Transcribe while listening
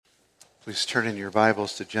Please turn in your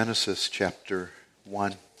Bibles to Genesis chapter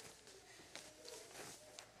 1.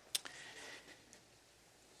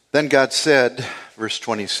 Then God said, verse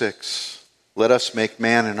 26, "Let us make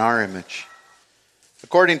man in our image,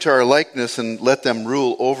 according to our likeness, and let them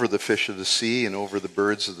rule over the fish of the sea, and over the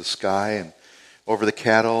birds of the sky, and over the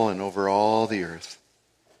cattle, and over all the earth,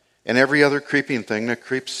 and every other creeping thing that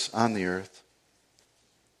creeps on the earth."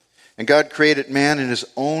 And God created man in his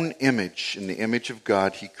own image. In the image of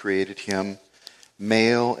God he created him.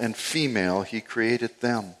 Male and female he created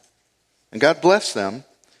them. And God blessed them.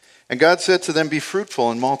 And God said to them, "Be fruitful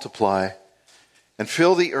and multiply, and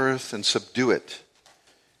fill the earth and subdue it,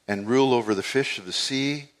 and rule over the fish of the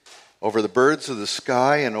sea, over the birds of the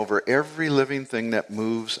sky, and over every living thing that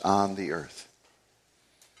moves on the earth."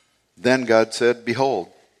 Then God said,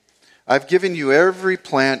 "Behold, I've given you every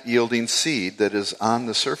plant yielding seed that is on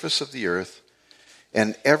the surface of the earth,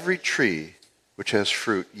 and every tree which has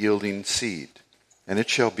fruit yielding seed, and it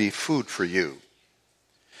shall be food for you.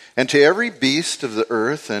 And to every beast of the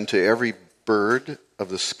earth, and to every bird of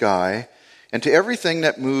the sky, and to everything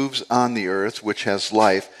that moves on the earth which has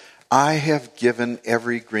life, I have given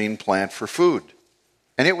every green plant for food."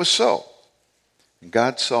 And it was so. And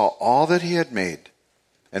God saw all that he had made,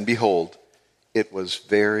 and behold, it was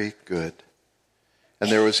very good. And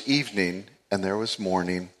there was evening, and there was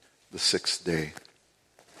morning, the sixth day.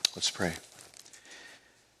 Let's pray.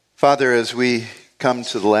 Father, as we come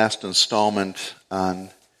to the last installment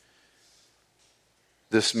on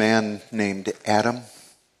this man named Adam,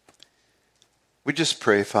 we just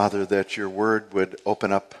pray, Father, that your word would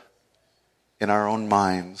open up in our own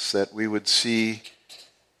minds, that we would see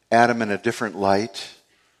Adam in a different light.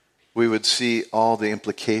 We would see all the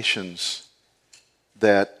implications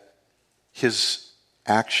that his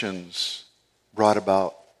actions brought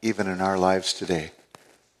about even in our lives today.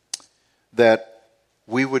 That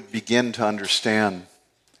we would begin to understand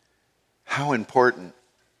how important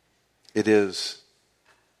it is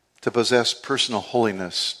to possess personal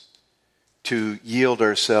holiness, to yield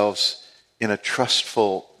ourselves in a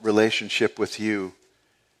trustful relationship with you,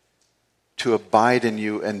 to abide in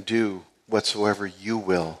you and do whatsoever you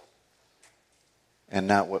will, and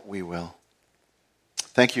not what we will.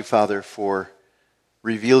 Thank you, Father, for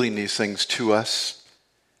revealing these things to us.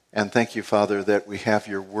 And thank you, Father, that we have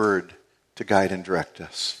your word to guide and direct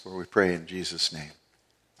us. For we pray in Jesus' name.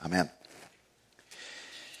 Amen.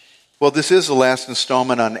 Well, this is the last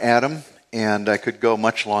installment on Adam, and I could go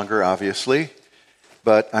much longer, obviously,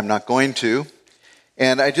 but I'm not going to.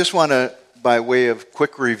 And I just want to, by way of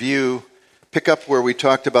quick review, pick up where we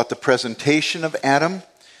talked about the presentation of Adam.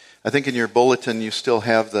 I think in your bulletin you still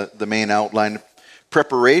have the main outline.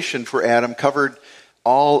 Preparation for Adam covered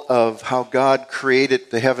all of how God created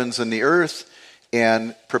the heavens and the earth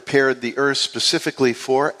and prepared the earth specifically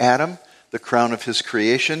for Adam, the crown of his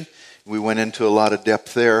creation. We went into a lot of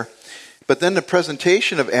depth there. But then the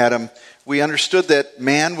presentation of Adam, we understood that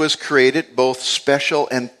man was created both special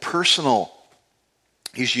and personal.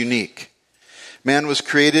 He's unique. Man was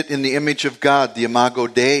created in the image of God, the Imago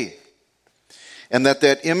Dei. And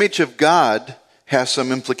that image of God has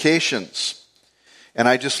some implications. And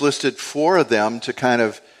I just listed 4 of them to kind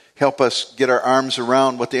of help us get our arms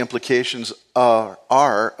around what the implications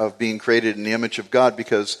are of being created in the image of God,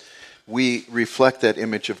 because we reflect that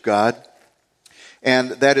image of God.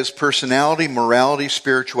 And that is personality, morality,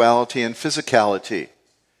 spirituality, and physicality.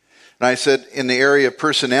 And I said in the area of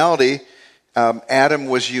personality, Adam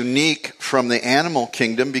was unique from the animal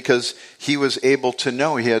kingdom because he was able to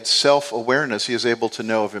know. He had self-awareness. He was able to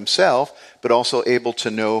know of himself, but also able to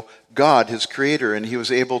know God, his creator. And he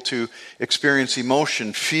was able to experience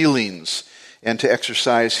emotion, feelings, and to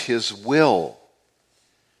exercise his will.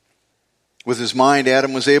 With his mind,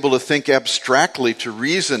 Adam was able to think abstractly, to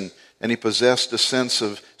reason, and he possessed a sense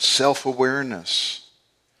of self-awareness.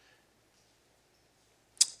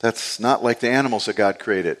 That's not like the animals that God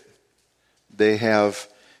created. They have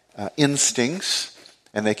instincts,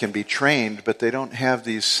 and they can be trained, but they don't have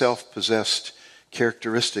these self-possessed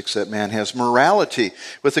characteristics that man has. Morality,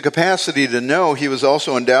 with the capacity to know, he was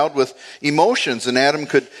also endowed with emotions, and Adam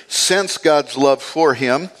could sense God's love for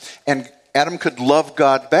him, and Adam could love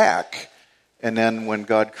God back. And then when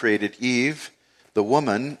God created Eve, the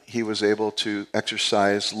woman, he was able to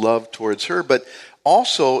exercise love towards her. But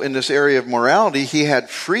also in this area of morality, he had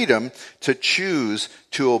freedom to choose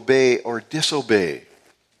to obey or disobey.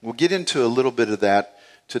 We'll get into a little bit of that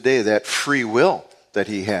today, that free will that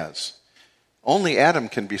he has. Only Adam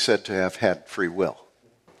can be said to have had free will.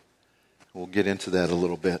 We'll get into that a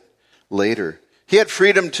little bit later. He had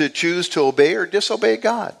freedom to choose to obey or disobey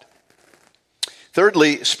God.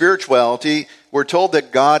 Thirdly, spirituality. We're told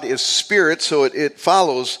that God is spirit, so it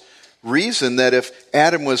follows reason that if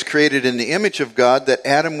Adam was created in the image of God, that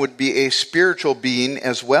Adam would be a spiritual being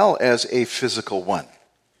as well as a physical one.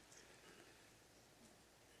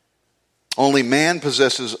 Only man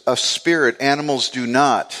possesses a spirit. Animals do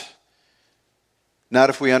not. Not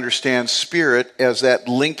if we understand spirit as that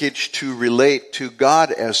linkage to relate to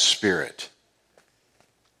God as spirit.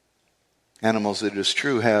 Animals, it is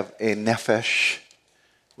true, have a nephesh,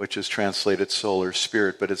 which is translated soul or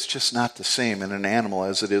spirit, but it's just not the same in an animal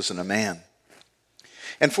as it is in a man.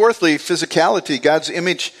 And fourthly, physicality. God's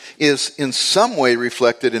image is in some way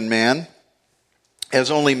reflected in man, as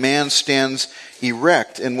only man stands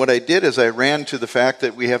erect. And what I did is I ran to the fact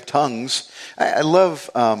that we have tongues. I love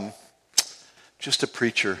just a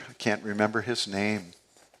preacher. I can't remember his name.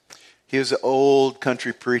 He was an old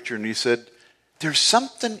country preacher, and he said, there's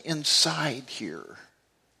something inside here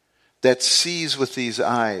that sees with these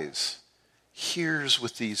eyes, hears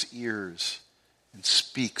with these ears, and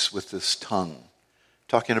speaks with this tongue.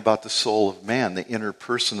 Talking about the soul of man, the inner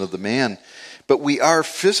person of the man. But we are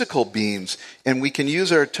physical beings, and we can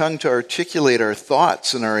use our tongue to articulate our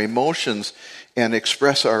thoughts and our emotions and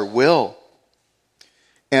express our will.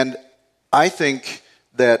 And I think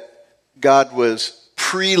that God was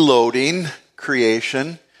preloading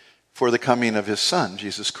creation for the coming of his Son,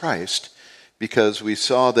 Jesus Christ, because we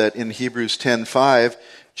saw that in Hebrews 10:5,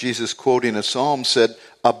 Jesus, quoting a psalm, said,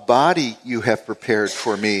 "A body you have prepared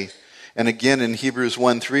for me." And again in Hebrews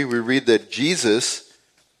 1:3, we read that Jesus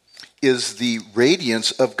is the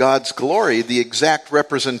radiance of God's glory, the exact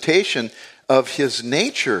representation of his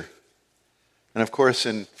nature. And of course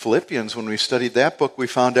in Philippians, when we studied that book, we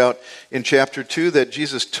found out in chapter 2 that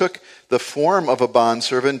Jesus took the form of a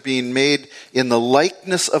bondservant, being made in the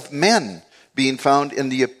likeness of men, being found in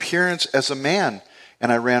the appearance as a man.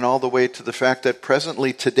 And I ran all the way to the fact that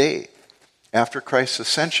presently today, after Christ's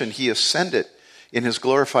ascension, he ascended in his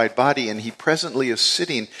glorified body, and he presently is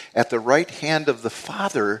sitting at the right hand of the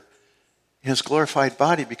Father in his glorified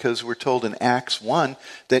body, because we're told in Acts 1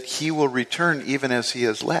 that he will return even as he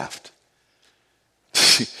has left.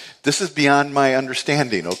 This is beyond my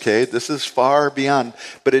understanding, okay? This is far beyond,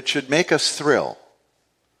 but it should make us thrill.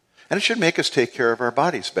 And it should make us take care of our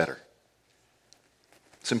bodies better.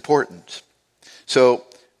 It's important. So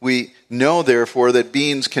we know, therefore, that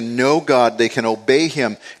beings can know God, they can obey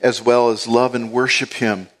him, as well as love and worship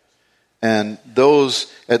him. And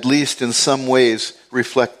those, at least in some ways,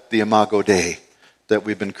 reflect the Imago Dei that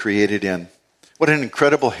we've been created in. What an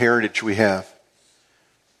incredible heritage we have.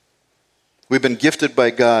 We've been gifted by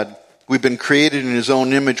God. We've been created in his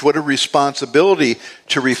own image. What a responsibility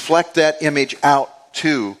to reflect that image out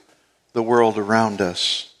to the world around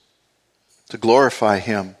us, to glorify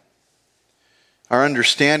him. Our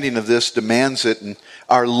understanding of this demands it, and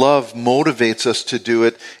our love motivates us to do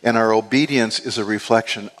it, and our obedience is a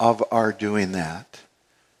reflection of our doing that.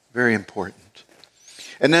 Very important.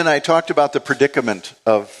 And then I talked about the predicament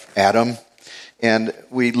of Adam, and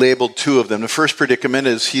we labeled two of them. The first predicament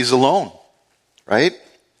is he's alone, right?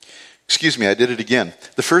 Excuse me, I did it again.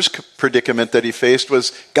 The first predicament that he faced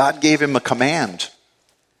was God gave him a command.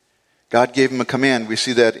 God gave him a command. We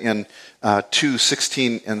see that in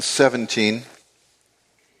 2:16 and 17.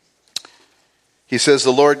 He says,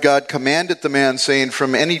 the Lord God commanded the man, saying,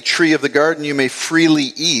 from any tree of the garden you may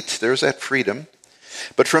freely eat. There's that freedom.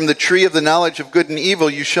 But from the tree of the knowledge of good and evil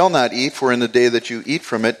you shall not eat, for in the day that you eat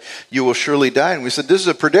from it, you will surely die. And we said, this is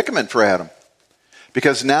a predicament for Adam,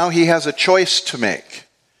 because now he has a choice to make.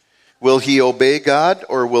 Will he obey God,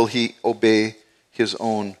 or will he obey his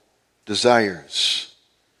own desires?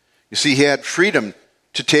 You see, he had freedom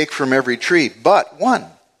to take from every tree, but one.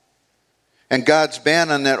 And God's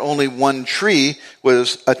ban on that only one tree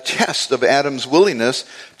was a test of Adam's willingness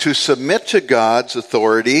to submit to God's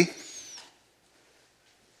authority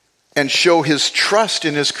and show his trust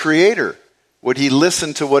in his Creator. Would he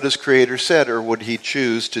listen to what his Creator said, or would he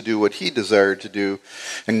choose to do what he desired to do?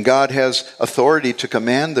 And God has authority to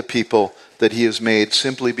command the people that he has made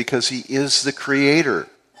simply because he is the Creator.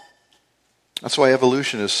 That's why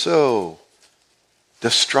evolution is so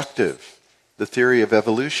destructive, the theory of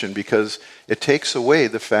evolution, because it takes away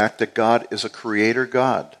the fact that God is a creator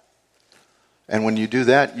God. And when you do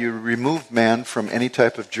that, you remove man from any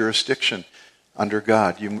type of jurisdiction under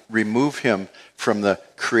God. You remove him from the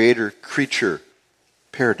creator-creature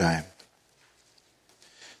paradigm.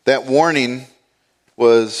 That warning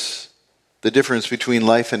was the difference between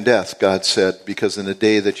life and death, God said, because in the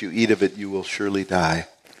day that you eat of it, you will surely die.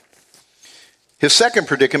 His second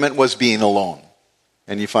predicament was being alone.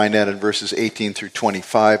 And you find that in verses 18 through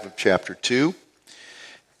 25 of chapter 2.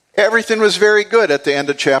 Everything was very good at the end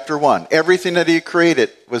of chapter 1. Everything that he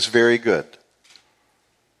created was very good.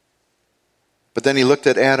 But then he looked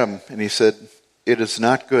at Adam and he said, it is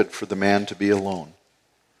not good for the man to be alone.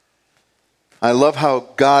 I love how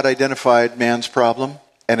God identified man's problem,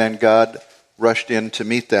 and then God rushed in to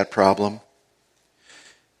meet that problem.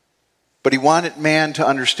 But he wanted man to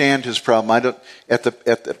understand his problem. At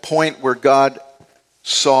the point where God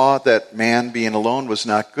saw that man being alone was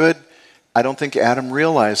not good, I don't think Adam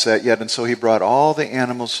realized that yet, and so he brought all the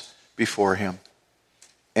animals before him.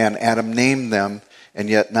 And Adam named them, and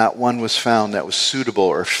yet not one was found that was suitable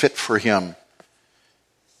or fit for him.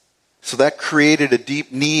 So that created a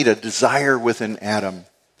deep need, a desire within Adam.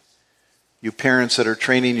 You parents that are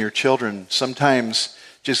training your children, sometimes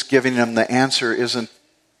just giving them the answer isn't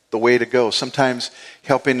the way to go. Sometimes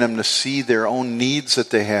helping them to see their own needs that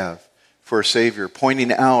they have for a Savior,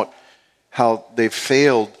 pointing out how they've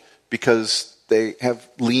failed because they have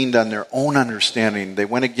leaned on their own understanding. They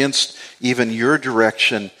went against even your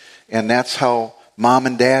direction, and that's how mom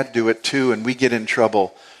and dad do it too, and we get in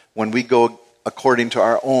trouble when we go according to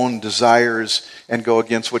our own desires and go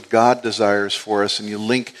against what God desires for us, and you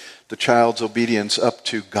link the child's obedience up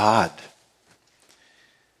to God.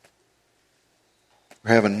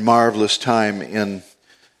 We're having a marvelous time in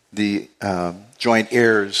the joint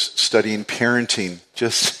heirs studying parenting.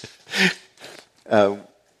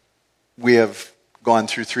 We have gone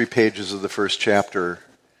through 3 pages of the first chapter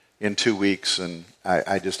in 2 weeks, and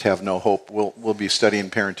I just have no hope. We'll be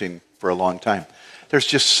studying parenting for a long time. There's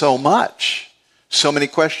just so much, so many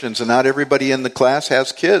questions, and not everybody in the class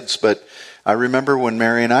has kids, but I remember when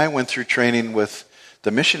Mary and I went through training with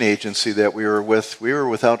the mission agency that we were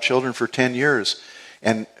without children for 10 years,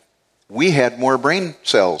 and we had more brain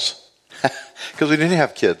cells because we didn't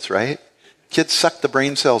have kids, right? Kids suck the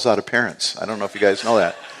brain cells out of parents. I don't know if you guys know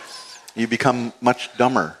that. You become much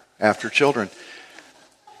dumber after children.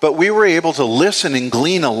 But we were able to listen and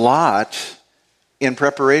glean a lot in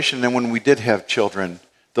preparation. And when we did have children,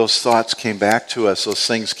 those thoughts came back to us. Those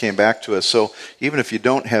things came back to us. So even if you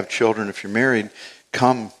don't have children, if you're married,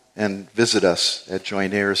 come and visit us at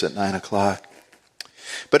Joint Heirs at 9 o'clock.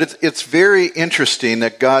 But it's very interesting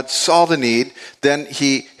that God saw the need. Then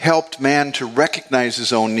he helped man to recognize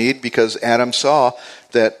his own need because Adam saw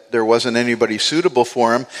that there wasn't anybody suitable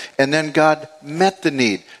for him. And then God met the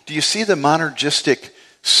need. Do you see the monergistic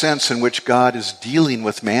sense in which God is dealing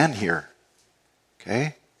with man here?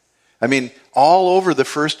 Okay? I mean, all over the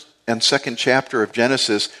first and second chapter of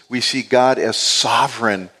Genesis, we see God as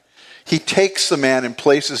sovereign. He takes the man and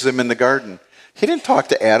places him in the garden. He didn't talk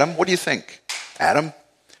to Adam. What do you think? Adam,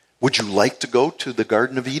 would you like to go to the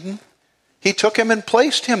Garden of Eden? He took him and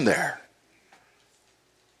placed him there.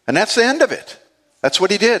 And that's the end of it. That's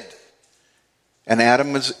what he did. And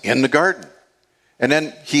Adam was in the garden. And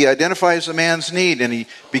then he identifies the man's need, and he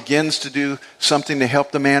begins to do something to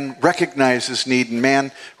help the man recognize his need. And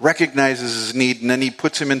man recognizes his need, and then he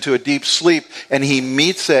puts him into a deep sleep, and he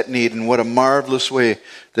meets that need. And what a marvelous way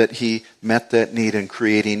that he met that need in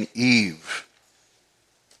creating Eve,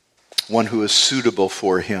 one who is suitable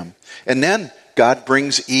for him. And then God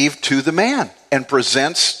brings Eve to the man and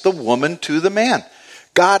presents the woman to the man.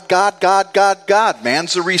 God.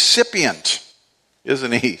 Man's the recipient,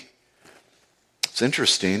 isn't he? It's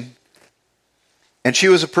interesting. And she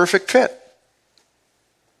was a perfect fit.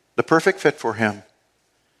 The perfect fit for him.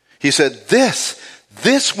 He said,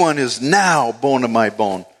 this one is now bone of my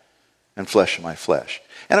bone and flesh of my flesh.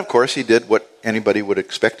 And of course, he did what anybody would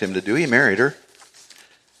expect him to do. He married her.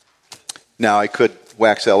 Now, I could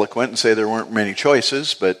wax eloquent and say there weren't many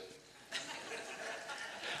choices, but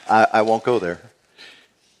I won't go there.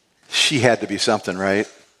 She had to be something, right?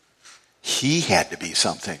 He had to be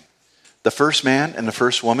something. The first man and the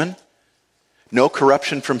first woman, no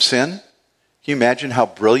corruption from sin. Can you imagine how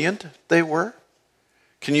brilliant they were?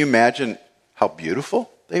 Can you imagine how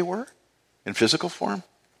beautiful they were in physical form?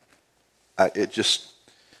 It just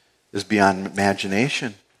is beyond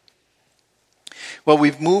imagination. Well,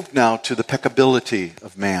 we've moved now to the peccability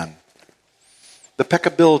of man. The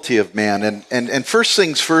peccability of man. And first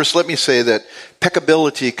things first, let me say that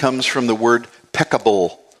peccability comes from the word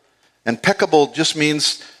peccable. And peccable just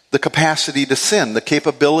means the capacity to sin, the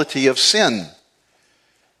capability of sin.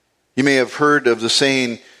 You may have heard of the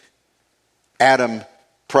saying, Adam,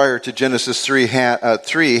 prior to Genesis 3 had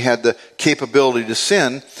the capability to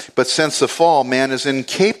sin, but since the fall, man is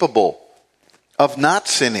incapable of not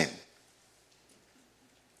sinning.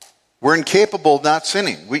 We're incapable of not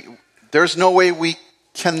sinning. There's no way we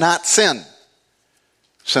cannot sin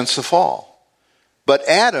since the fall. But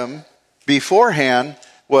Adam, beforehand,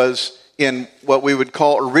 was in what we would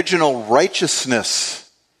call original righteousness.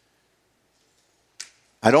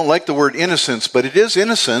 I don't like the word innocence, but it is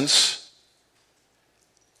innocence.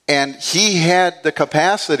 And he had the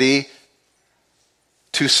capacity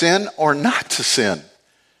to sin or not to sin.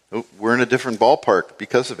 We're in a different ballpark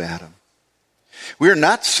because of Adam. We're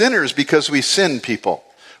not sinners because we sin, people.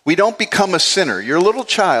 We don't become a sinner. Your little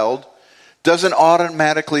child doesn't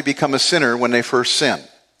automatically become a sinner when they first sin.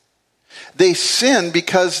 They sin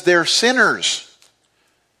because they're sinners.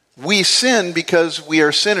 We sin because we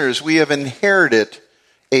are sinners. We have inherited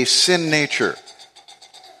a sin nature.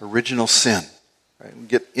 Original sin. Right? We'll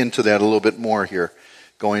get into that a little bit more here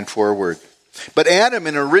going forward. But Adam,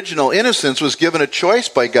 in original innocence, was given a choice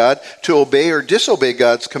by God to obey or disobey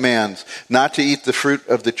God's commands, not to eat the fruit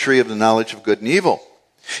of the tree of the knowledge of good and evil.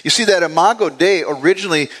 You see, that imago Dei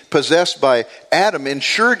originally possessed by Adam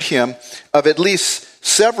ensured him of at least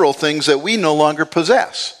several things that we no longer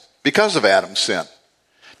possess because of Adam's sin.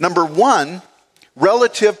 Number one,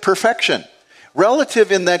 relative perfection.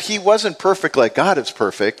 Relative in that he wasn't perfect like God is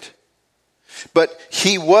perfect, but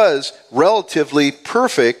he was relatively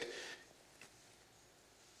perfect,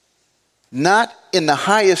 not in the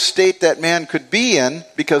highest state that man could be in,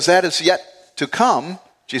 because that is yet to come.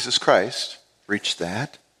 Jesus Christ reached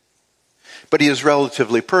that. But he is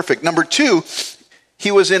relatively perfect. Number two,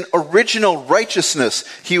 he was in original righteousness.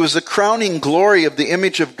 He was the crowning glory of the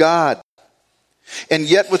image of God. And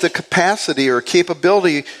yet with a capacity or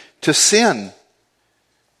capability to sin.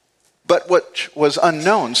 But what was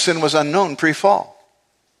unknown, sin was unknown pre-fall.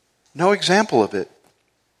 No example of it.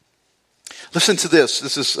 Listen to this.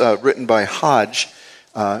 This is written by Hodge,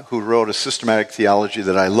 who wrote a systematic theology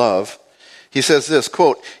that I love. He says this,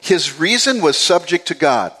 quote, "His reason was subject to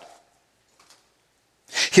God.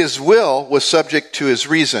 His will was subject to his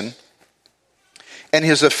reason. And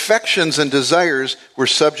his affections and desires were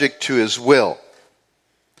subject to his will.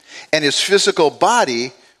 And his physical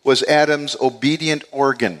body was Adam's obedient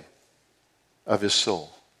organ of his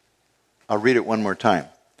soul." I'll read it one more time.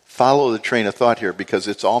 Follow the train of thought here because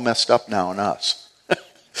it's all messed up now in us.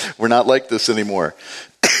 We're not like this anymore.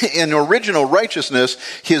 In original righteousness,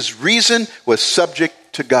 his reason was subject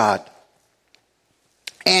to God.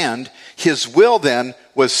 And his will then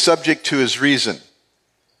was subject to his reason.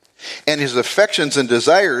 And his affections and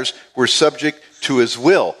desires were subject to his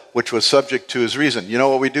will, which was subject to his reason. You know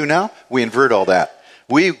what we do now? We invert all that.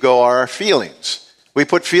 We go our feelings. We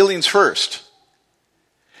put feelings first.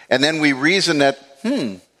 And then we reason that,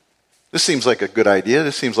 this seems like a good idea.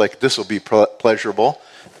 This seems like this will be pleasurable.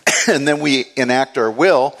 And then we enact our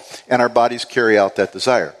will, and our bodies carry out that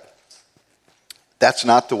desire. That's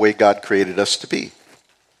not the way God created us to be.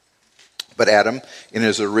 But Adam, in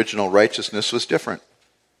his original righteousness, was different.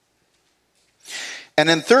 And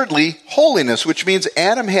then thirdly, holiness, which means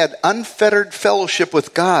Adam had unfettered fellowship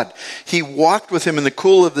with God. He walked with him in the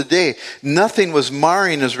cool of the day. Nothing was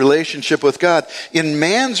marring his relationship with God. In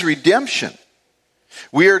man's redemption,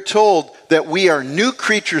 we are told that we are new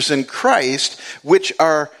creatures in Christ, which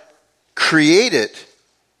are created.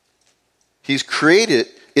 He's created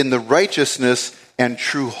in the righteousness and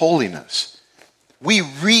true holiness. We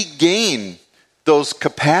regain those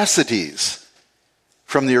capacities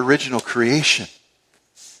from the original creation.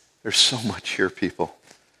 There's so much here, people.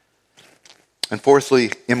 And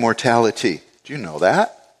fourthly, immortality. Do you know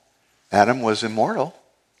that? Adam was immortal.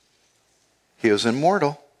 He was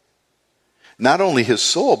immortal. Not only his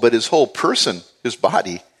soul, but his whole person, his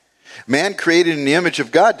body. Man created in the image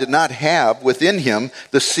of God did not have within him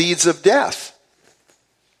the seeds of death,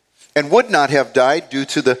 and would not have died due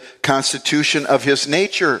to the constitution of his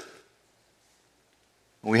nature.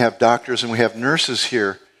 We have doctors and we have nurses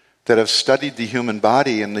here that have studied the human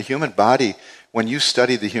body, and the human body, when you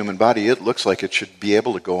study the human body, it looks like it should be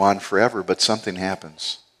able to go on forever, but something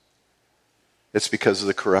happens. It's because of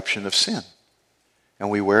the corruption of sin. And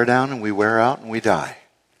we wear down and we wear out and we die.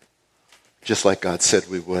 Just like God said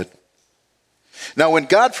we would. Now, when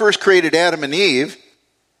God first created Adam and Eve,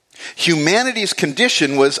 humanity's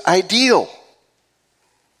condition was ideal.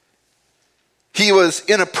 He was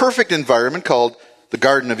in a perfect environment called the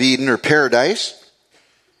Garden of Eden or paradise.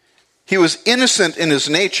 He was innocent in his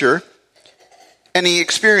nature, and he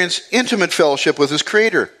experienced intimate fellowship with his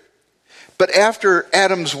Creator. But after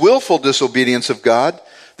Adam's willful disobedience of God,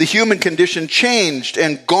 the human condition changed,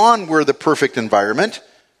 and gone were the perfect environment.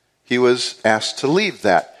 He was asked to leave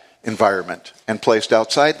that environment and placed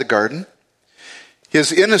outside the garden.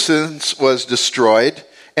 His innocence was destroyed,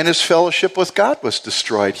 and his fellowship with God was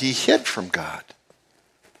destroyed. He hid from God.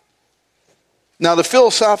 Now, the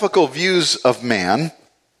philosophical views of man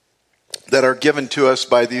that are given to us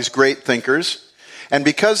by these great thinkers, and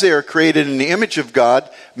because they are created in the image of God,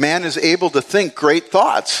 man is able to think great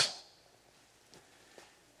thoughts.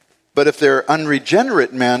 But if they're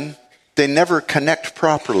unregenerate men, they never connect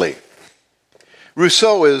properly.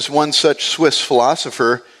 Rousseau is one such Swiss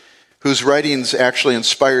philosopher whose writings actually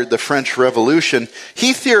inspired the French Revolution.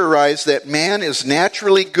 He theorized that man is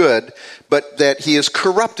naturally good, but that he is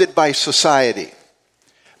corrupted by society.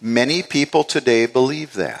 Many people today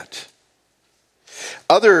believe that.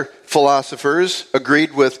 Other philosophers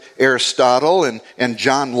agreed with Aristotle and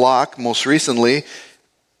John Locke, most recently,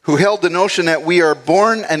 who held the notion that we are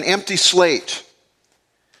born an empty slate.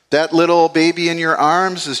 That little baby in your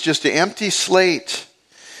arms is just an empty slate.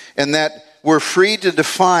 And that we're free to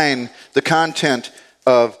define the content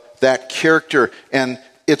of that character. And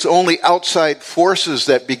it's only outside forces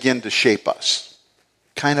that begin to shape us.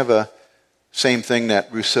 Kind of a same thing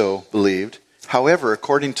that Rousseau believed. However,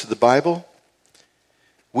 according to the Bible,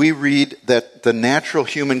 we read that the natural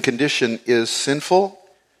human condition is sinful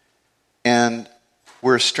and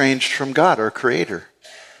we're estranged from God, our Creator.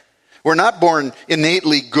 We're not born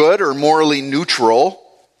innately good or morally neutral.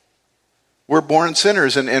 We're born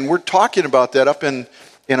sinners, and we're talking about that up in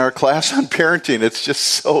our class on parenting. It's just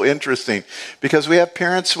so interesting because we have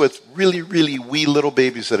parents with really, really wee little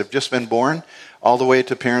babies that have just been born, all the way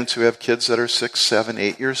to parents who have kids that are 6, 7,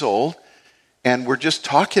 8 years old. And we're just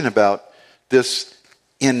talking about this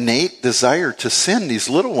innate desire to sin these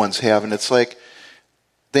little ones have, and it's like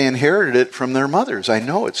they inherited it from their mothers. I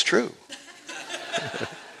know it's true.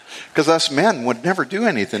 Because us men would never do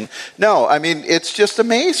anything. No, I mean, it's just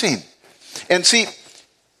amazing. And see,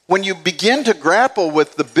 when you begin to grapple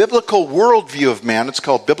with the biblical worldview of man, it's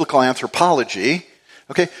called biblical anthropology,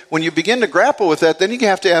 okay? When you begin to grapple with that, then you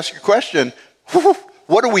have to ask your question,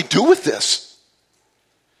 what do we do with this?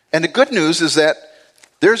 And the good news is that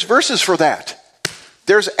there's verses for that.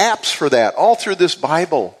 There's apps for that all through this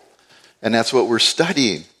Bible. And that's what we're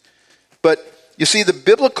studying. But you see, the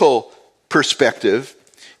biblical perspective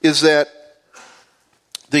is that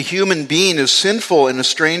the human being is sinful and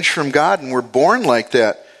estranged from God, and we're born like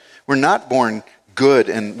that. We're not born good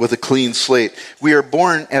and with a clean slate. We are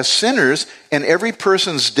born as sinners, and every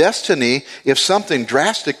person's destiny, if something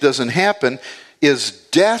drastic doesn't happen, is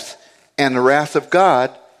death and the wrath of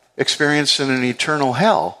God experienced in an eternal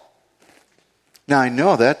hell. Now, I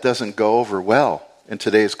know that doesn't go over well in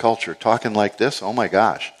today's culture. Talking like this, oh my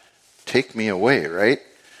gosh, take me away, right?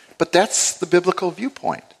 But that's the biblical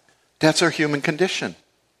viewpoint. That's our human condition.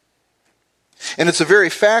 And it's the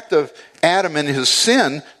very fact of Adam and his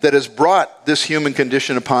sin that has brought this human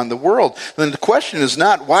condition upon the world. And the question is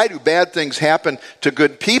not, why do bad things happen to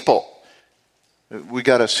good people? We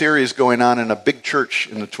got a series going on in a big church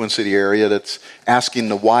in the Twin City area that's asking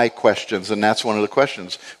the why questions, and that's one of the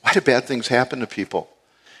questions. Why do bad things happen to people?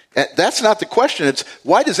 That's not the question. It's,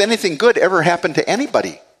 why does anything good ever happen to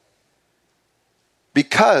anybody?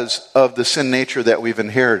 Because of the sin nature that we've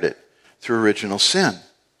inherited through original sin.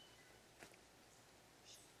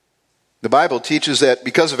 The Bible teaches that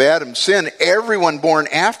because of Adam's sin, everyone born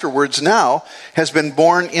afterwards now has been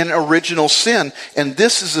born in original sin. And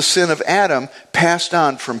this is the sin of Adam passed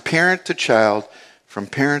on from parent to child, from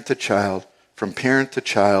parent to child, from parent to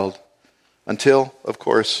child, until, of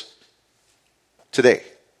course, today.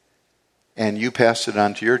 And you passed it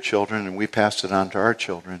on to your children, and we passed it on to our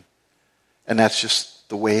children. And that's just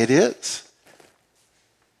the way it is.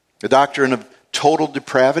 The doctrine of total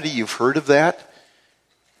depravity, you've heard of that.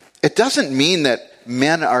 It doesn't mean that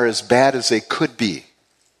men are as bad as they could be.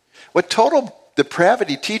 What total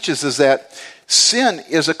depravity teaches is that sin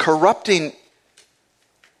is a corrupting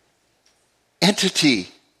entity.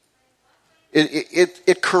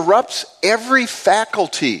 It corrupts every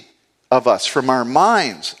faculty of us, from our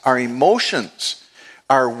minds, our emotions,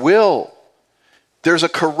 our will. There's a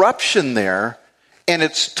corruption there, and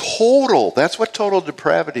it's total. That's what total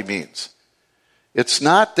depravity means. It's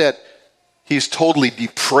not that he's totally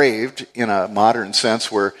depraved in a modern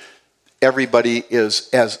sense where everybody is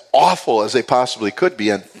as awful as they possibly could be,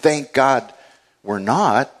 and thank God we're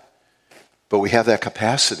not. But we have that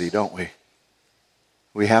capacity, don't we?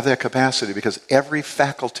 We have that capacity because every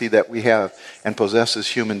faculty that we have and possess as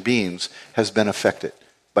human beings has been affected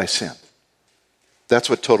by sin. That's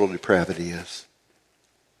what total depravity is.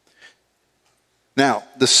 Now,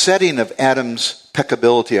 the setting of Adam's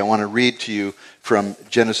peccability, I want to read to you from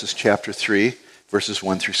Genesis chapter 3, verses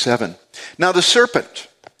 1 through 7. Now the serpent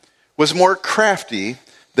was more crafty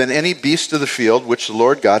than any beast of the field which the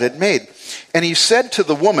Lord God had made. And he said to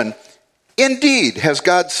the woman, "Indeed, has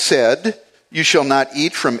God said, you shall not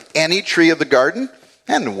eat from any tree of the garden?"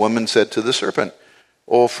 And the woman said to the serpent,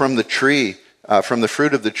 "Oh, from the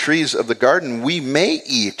fruit of the trees of the garden we may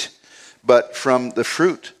eat, but from the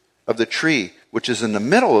fruit of the tree which is in the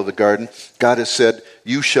middle of the garden, God has said,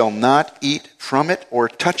 you shall not eat from it or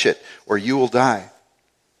touch it, or you will die.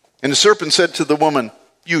 And the serpent said to the woman,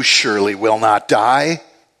 you surely will not die.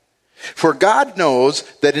 For God knows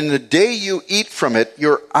that in the day you eat from it,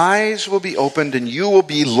 your eyes will be opened and you will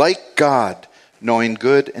be like God, knowing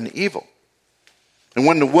good and evil. And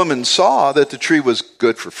when the woman saw that the tree was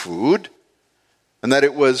good for food, and that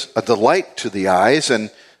it was a delight to the eyes,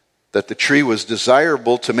 and that the tree was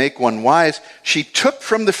desirable to make one wise, she took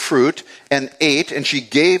from the fruit and ate, and she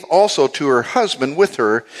gave also to her husband with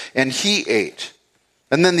her, and he ate.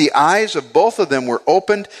 And then the eyes of both of them were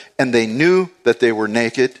opened, and they knew that they were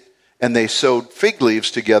naked, and they sewed fig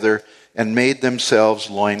leaves together and made themselves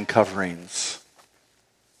loin coverings.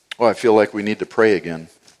 Oh, I feel like we need to pray again.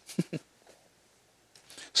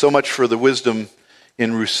 So much for the wisdom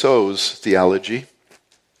in Rousseau's theology.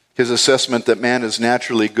 His assessment that man is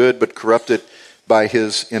naturally good but corrupted by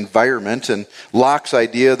his environment, and Locke's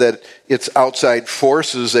idea that it's outside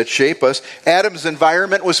forces that shape us. Adam's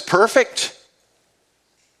environment was perfect.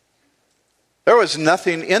 There was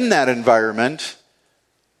nothing in that environment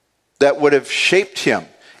that would have shaped him.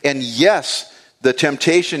 And yes, the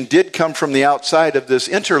temptation did come from the outside of this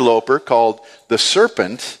interloper called the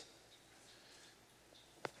serpent,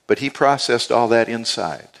 but he processed all that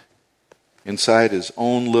inside his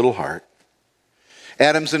own little heart.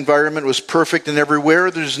 Adam's environment was perfect and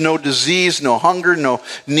everywhere. There's no disease, no hunger, no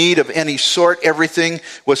need of any sort. Everything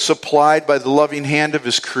was supplied by the loving hand of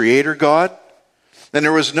his Creator God. And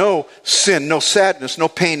there was no sin, no sadness, no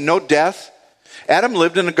pain, no death. Adam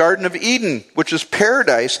lived in the Garden of Eden, which is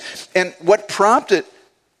paradise. And what prompted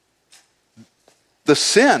the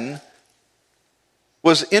sin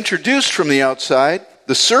was introduced from the outside,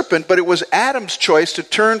 the serpent, but it was Adam's choice to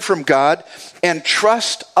turn from God and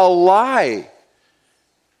trust a lie.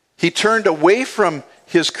 He turned away from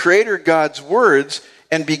his Creator God's words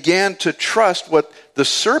and began to trust what the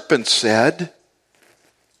serpent said,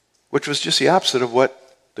 which was just the opposite of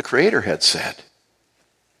what the Creator had said.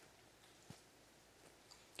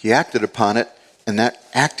 He acted upon it, and that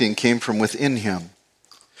acting came from within him.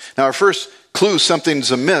 Now, our first clue something's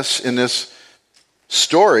amiss in this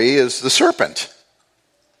story is the serpent.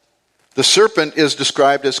 The serpent is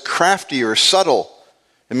described as crafty or subtle.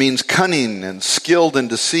 It means cunning and skilled in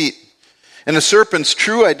deceit. And the serpent's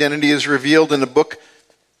true identity is revealed in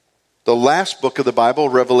the last book of the Bible,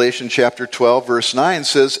 Revelation chapter 12, verse 9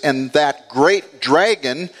 says, and that great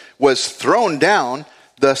dragon was thrown down,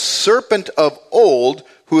 the serpent of old,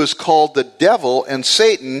 who is called the devil and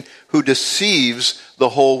Satan, who deceives the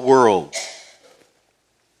whole world.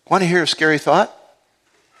 Want to hear a scary thought?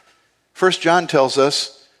 1 John tells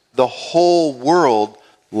us the whole world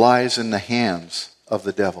lies in the hands of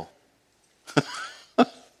the devil.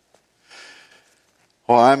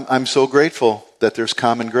 Well, I'm so grateful that there's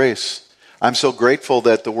common grace. I'm so grateful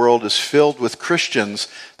that the world is filled with Christians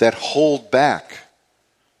that hold back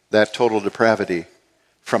that total depravity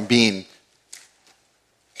from being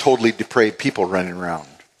totally depraved people running around.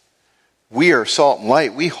 We are salt and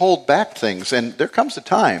light. We hold back things. And there comes a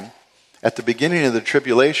time at the beginning of the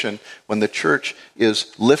tribulation when the church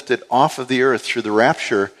is lifted off of the earth through the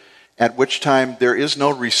rapture, at which time there is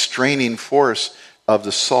no restraining force of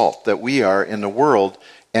the salt that we are in the world.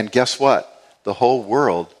 And guess what? The whole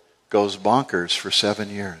world goes bonkers for 7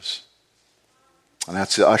 years. And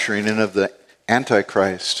that's the ushering in of the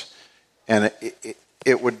Antichrist. And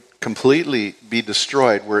it would completely be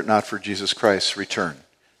destroyed were it not for Jesus Christ's return,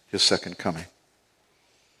 his second coming.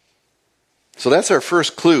 So that's our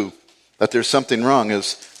first clue that there's something wrong,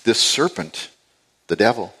 is this serpent, the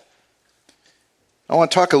devil. I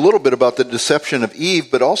want to talk a little bit about the deception of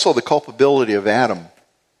Eve, but also the culpability of Adam.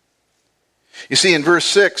 You see, in verse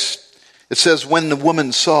 6, it says, when the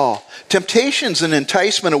woman saw. Temptation's an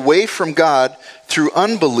enticement away from God through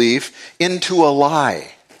unbelief into a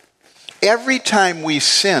lie. Every time we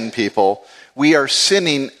sin, people, we are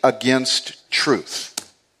sinning against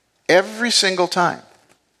truth. Every single time.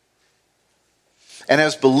 And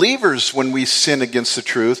as believers, when we sin against the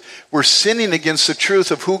truth, we're sinning against the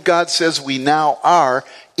truth of who God says we now are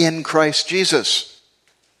in Christ Jesus.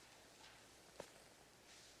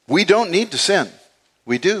 We don't need to sin.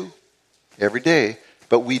 We do every day,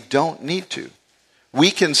 but we don't need to.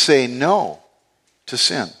 We can say no to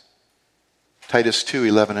sin. Titus 2,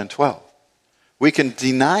 11 and 12. We can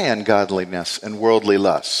deny ungodliness and worldly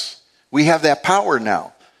lusts. We have that power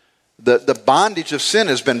now. The bondage of sin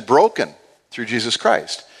has been broken through Jesus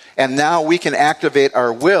Christ. And now we can activate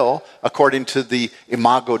our will according to the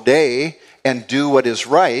Imago Dei and do what is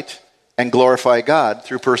right and glorify God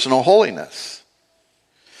through personal holiness.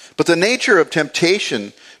 But the nature of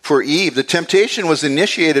temptation for Eve. The temptation was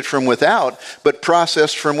initiated from without, but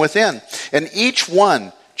processed from within. And each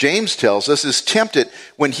one, James tells us, is tempted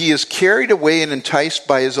when he is carried away and enticed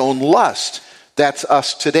by his own lust. That's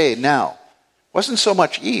us today, now. It wasn't so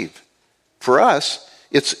much Eve. For us,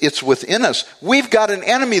 it's within us. We've got an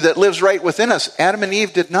enemy that lives right within us. Adam and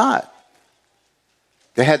Eve did not.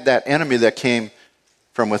 They had that enemy that came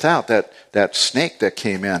from without, that snake that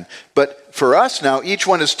came in. But for us now, each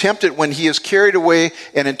one is tempted when he is carried away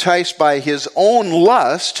and enticed by his own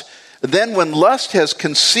lust. Then when lust has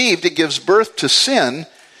conceived, it gives birth to sin.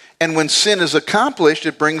 And when sin is accomplished,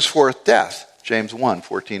 it brings forth death. James 1,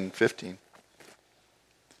 14 and 15.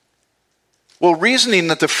 Well, reasoning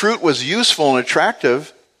that the fruit was useful and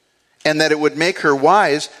attractive and that it would make her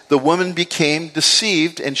wise, the woman became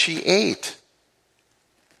deceived and she ate.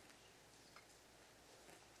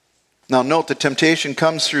 Now note, the temptation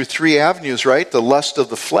comes through three avenues, right? The lust of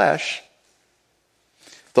the flesh,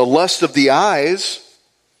 the lust of the eyes,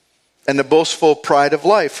 and the boastful pride of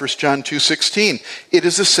life. 1 John 2:16. It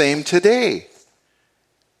is the same today.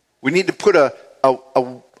 We need to put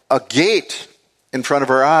a gate in front of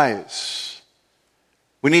our eyes.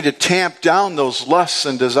 We need to tamp down those lusts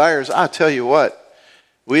and desires. I'll tell you what,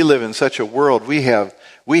 we live in such a world. We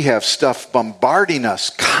have stuff bombarding us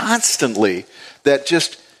constantly that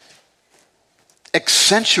just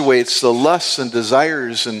accentuates the lusts and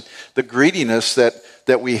desires and the greediness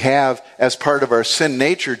that we have as part of our sin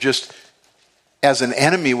nature, just as an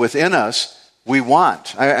enemy within us, we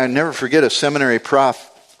want. I never forget a seminary prof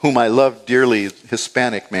whom I love dearly,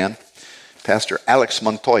 Hispanic man, Pastor Alex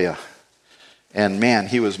Montoya. And man,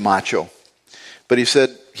 he was macho. But he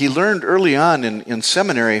said he learned early on in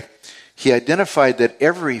seminary, he identified that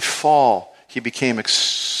every fall he became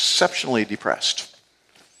exceptionally depressed.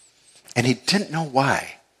 And he didn't know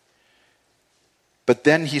why. But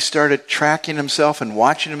then he started tracking himself and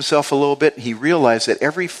watching himself a little bit. And he realized that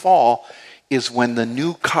every fall is when the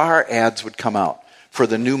new car ads would come out for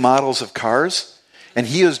the new models of cars. And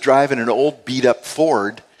he was driving an old beat up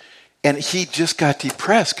Ford. And he just got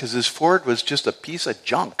depressed because his Ford was just a piece of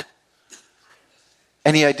junk.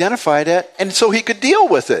 And he identified it. And so he could deal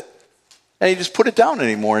with it. And he just put it down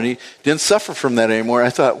anymore. And he didn't suffer from that anymore. I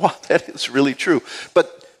thought, wow, that is really true.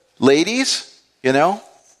 But ladies,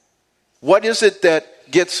 what is it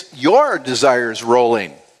that gets your desires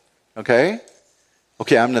rolling? Okay, I'm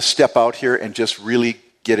going to step out here and just really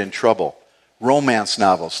get in trouble. Romance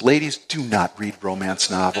novels. Ladies, do not read romance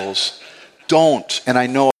novels. Don't. And I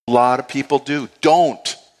know a lot of people do.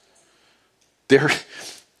 Don't.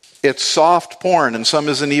 It's soft porn, and some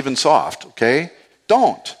isn't even soft, okay?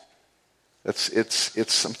 Don't.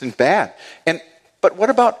 It's something bad. But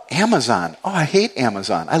what about Amazon? Oh, I hate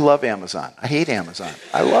Amazon. I love Amazon. I hate Amazon.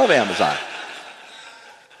 I love Amazon.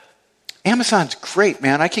 Amazon's great,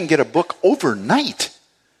 man. I can get a book overnight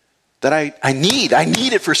that I need. I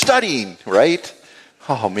need it for studying, right?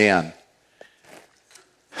 Oh, man.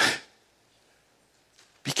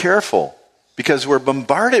 Be careful, because we're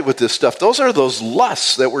bombarded with this stuff. Those are those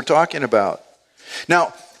lusts that we're talking about.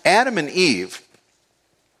 Now, Adam and Eve,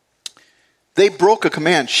 they broke a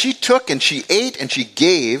command. She took and she ate and she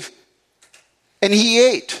gave, and he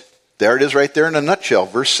ate. There it is right there in a nutshell,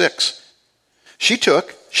 verse 6. She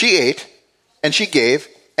took, she ate, and she gave,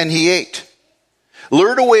 and he ate.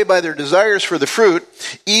 Lured away by their desires for the fruit,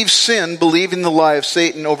 Eve sinned, believing the lie of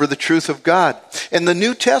Satan over the truth of God. And the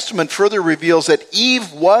New Testament further reveals that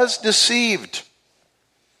Eve was deceived.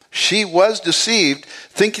 She was deceived,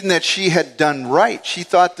 thinking that she had done right. She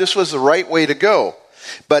thought this was the right way to go.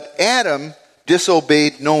 But Adam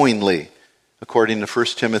disobeyed knowingly, according to 1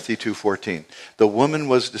 Timothy 2:14. The woman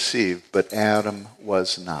was deceived, but Adam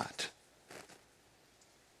was not.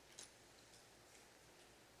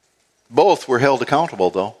 Both were held accountable,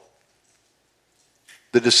 though.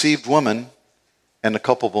 The deceived woman and the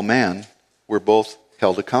culpable man were both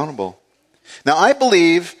held accountable. Now, I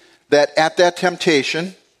believe that at that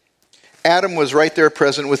temptation, Adam was right there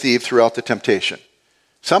present with Eve throughout the temptation.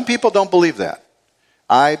 Some people don't believe that.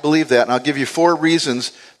 I believe that, and I'll give you 4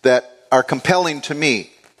 reasons that are compelling to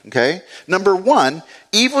me. Okay? Number 1,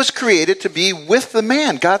 Eve was created to be with the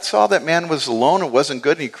man. God saw that man was alone, it wasn't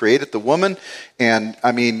good, and he created the woman. And,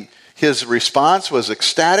 his response was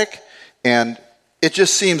ecstatic, and it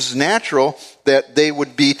just seems natural that they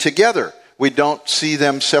would be together. We don't see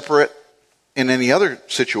them separate in any other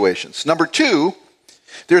situations. Number 2,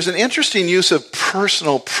 there's an interesting use of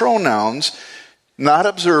personal pronouns, not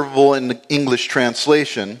observable in the English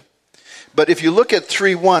translation. But if you look at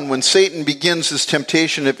 3:1, when Satan begins his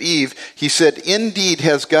temptation of Eve, he said, "Indeed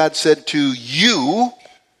has God said to you,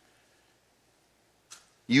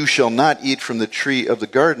 you shall not eat from the tree of the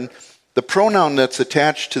garden, the pronoun that's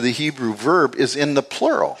attached to the Hebrew verb is in the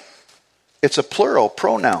plural. It's a plural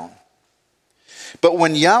pronoun. But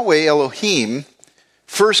when Yahweh Elohim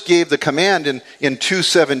first gave the command in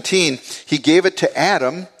 2:17, he gave it to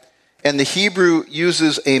Adam, and the Hebrew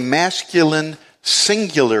uses a masculine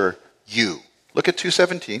singular you. Look at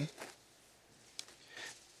 2:17.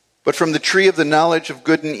 But from the tree of the knowledge of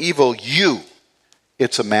good and evil, you.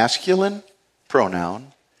 It's a masculine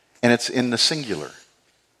pronoun, and it's in the singular.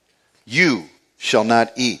 You shall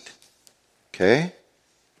not eat. Okay?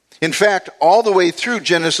 In fact, all the way through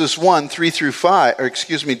Genesis 1, 3 through 5,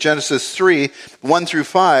 Genesis 3, 1 through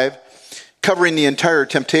 5, covering the entire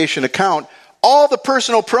temptation account, all the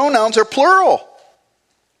personal pronouns are plural,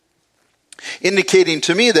 indicating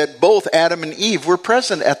to me that both Adam and Eve were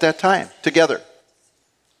present at that time together.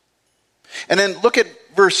 And then look at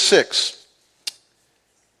verse 6.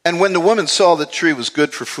 And when the woman saw the tree was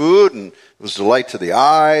good for food, and it was delight to the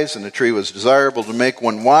eyes, and the tree was desirable to make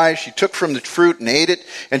one wise, she took from the fruit and ate it,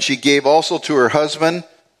 and she gave also to her husband,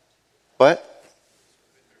 what?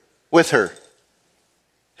 With her.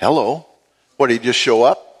 Hello. What, did he just show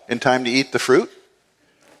up in time to eat the fruit?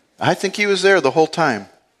 I think he was there the whole time.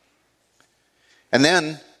 And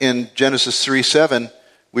then in Genesis 3:7,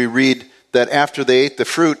 we read that after they ate the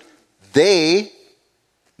fruit, they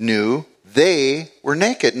knew they were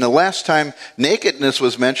naked. And the last time nakedness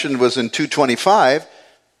was mentioned was in 2:25,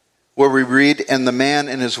 where we read, and the man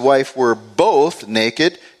and his wife were both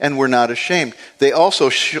naked and were not ashamed. They also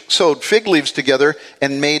sewed fig leaves together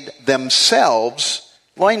and made themselves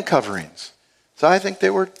loin coverings. So I think they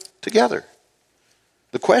were together.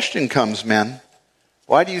 The question comes, men,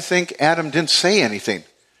 why do you think Adam didn't say anything?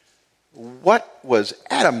 What was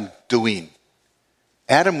Adam doing?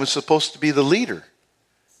 Adam was supposed to be the leader.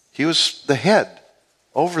 He was the head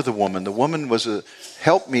over the woman. The woman was a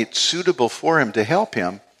helpmeet suitable for him to help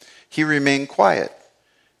him. He remained quiet.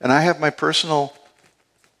 And I have my personal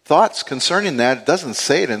thoughts concerning that. It doesn't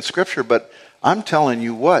say it in Scripture, but I'm telling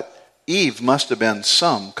you what, Eve must have been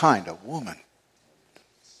some kind of woman.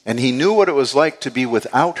 And he knew what it was like to be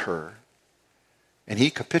without her, and he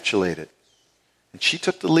capitulated. And she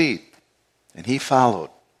took the lead, and he followed.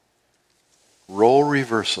 Role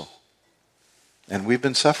reversal. And we've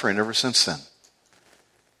been suffering ever since then.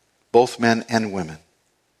 Both men and women.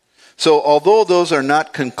 So although those are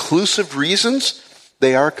not conclusive reasons,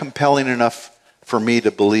 they are compelling enough for me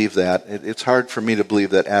to believe that. It's hard for me to believe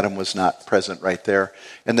that Adam was not present right there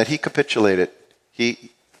and that he capitulated.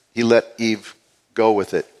 He let Eve go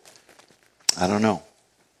with it. I don't know.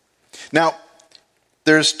 Now,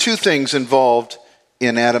 there's two things involved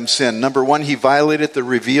in Adam's sin. Number one, he violated the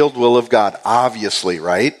revealed will of God, obviously,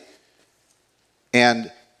 right?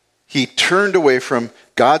 And he turned away from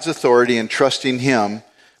God's authority and trusting him,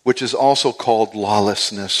 which is also called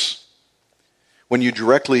lawlessness. When you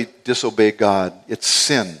directly disobey God, it's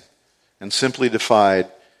sin. And simply defined,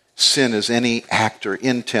 sin is any act or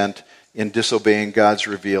intent in disobeying God's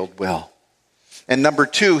revealed will. And number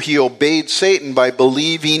two, he obeyed Satan by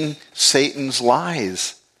believing Satan's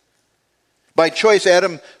lies. By choice,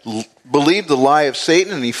 Adam believed the lie of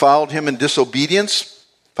Satan and he followed him in disobedience,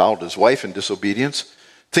 followed his wife in disobedience,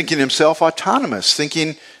 thinking himself autonomous,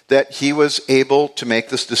 thinking that he was able to make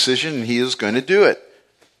this decision and he was going to do it.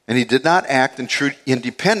 And he did not act in true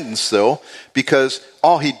independence, though, because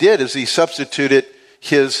all he did is he substituted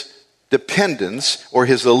his dependence or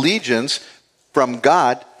his allegiance from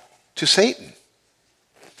God to Satan.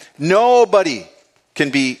 Nobody can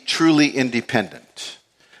be truly independent.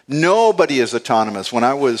 Nobody is autonomous. When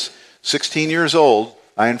I was 16 years old,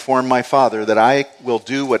 I informed my father that I will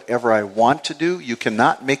do whatever I want to do. You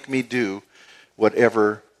cannot make me do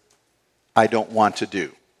whatever I don't want to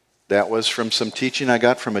do. That was from some teaching I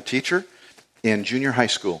got from a teacher in junior high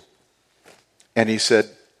school. And he said,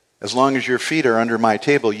 as long as your feet are under my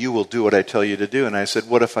table, you will do what I tell you to do. And I said,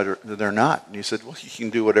 what if they're not? And he said, well, you can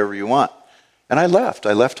do whatever you want. And I left.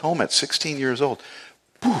 I left home at 16 years old.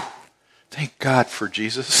 Whew, thank God for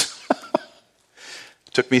Jesus.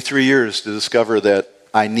 It took me 3 years to discover that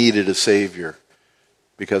I needed a Savior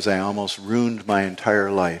because I almost ruined my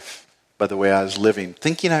entire life by the way I was living,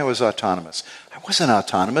 thinking I was autonomous. I wasn't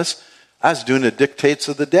autonomous. I was doing the dictates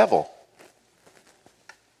of the devil.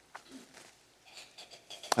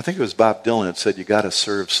 I think it was Bob Dylan that said, you got to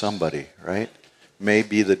serve somebody, right? It may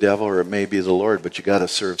be the devil or it may be the Lord, but you got to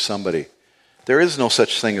serve somebody. There is no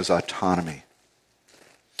such thing as autonomy.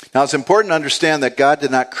 Now, it's important to understand that God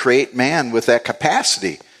did not create man with that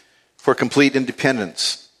capacity for complete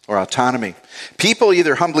independence or autonomy. People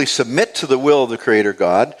either humbly submit to the will of the Creator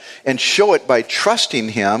God and show it by trusting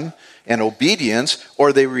Him and obedience,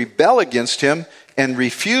 or they rebel against him and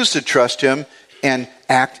refuse to trust him and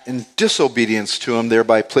act in disobedience to him,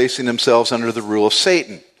 thereby placing themselves under the rule of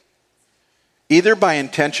Satan, either by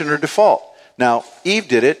intention or default. Now, Eve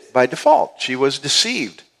did it by default. She was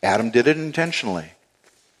deceived. Adam did it intentionally.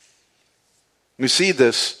 We see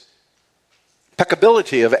this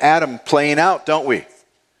peccability of Adam playing out, don't we?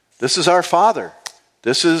 This is our father.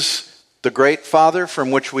 This is the great father from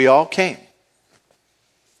which we all came.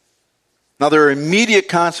 Now, there are immediate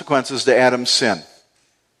consequences to Adam's sin.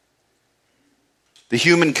 The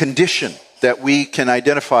human condition that we can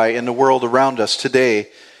identify in the world around us today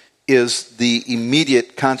is the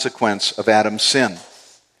immediate consequence of Adam's sin.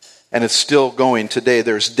 And it's still going today.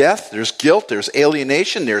 There's death, there's guilt, there's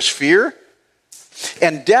alienation, there's fear.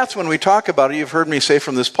 And death, when we talk about it, you've heard me say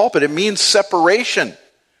from this pulpit, it means separation.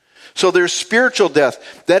 So there's spiritual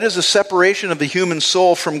death. That is a separation of the human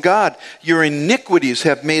soul from God. Your iniquities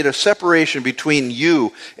have made a separation between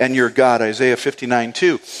you and your God. Isaiah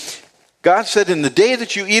 59:2. God said, in the day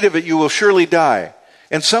that you eat of it, you will surely die.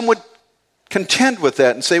 And some would contend with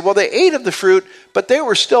that and say, well, they ate of the fruit, but they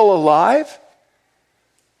were still alive.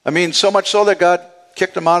 I mean, so much so that God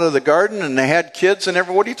kicked them out of the garden and they had kids and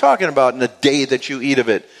everything. What are you talking about in the day that you eat of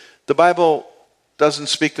it? The Bible doesn't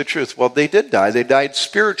speak the truth. Well, they did die. They died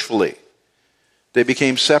spiritually. They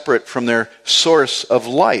became separate from their source of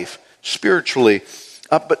life spiritually.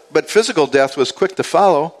 But physical death was quick to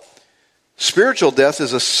follow. Spiritual death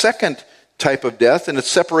is a second type of death, and it's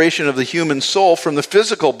separation of the human soul from the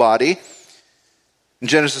physical body. And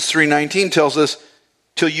Genesis 3:19 tells us,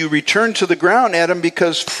 till you return to the ground, Adam,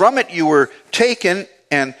 because from it you were taken,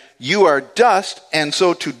 and you are dust, and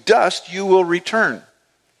so to dust you will return.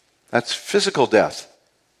 That's physical death.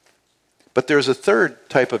 But there's a third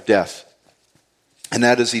type of death, and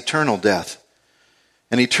that is eternal death.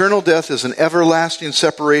 And eternal death is an everlasting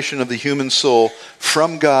separation of the human soul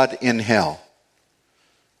from God in hell.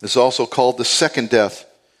 It's also called the second death.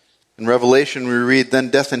 In Revelation we read, then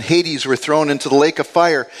death and Hades were thrown into the lake of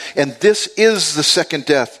fire. And this is the second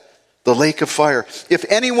death, the lake of fire. If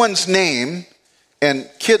anyone's name, and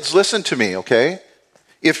kids listen to me, okay?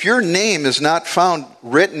 If your name is not found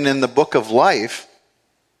written in the book of life,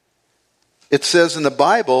 it says in the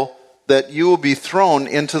Bible that you will be thrown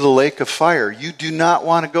into the lake of fire. You do not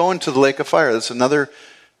want to go into the lake of fire. That's another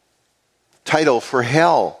title for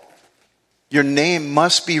hell. Your name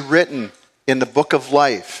must be written in the book of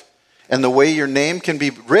life. And the way your name can be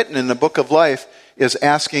written in the book of life is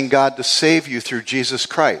asking God to save you through Jesus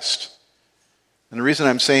Christ. And the reason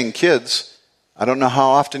I'm saying kids, I don't know how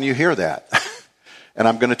often you hear that. And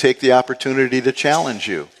I'm going to take the opportunity to challenge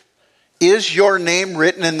you. Is your name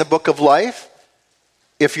written in the book of life?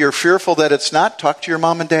 If you're fearful that it's not, talk to your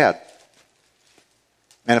mom and dad.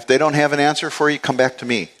 And if they don't have an answer for you, come back to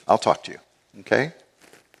me. I'll talk to you. Okay?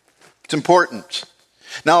 It's important.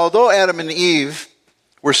 Now, although Adam and Eve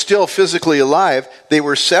were still physically alive, they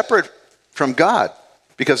were separate from God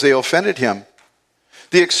because they offended him.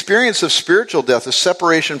 The experience of spiritual death is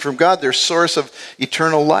separation from God, their source of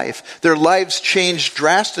eternal life. Their lives changed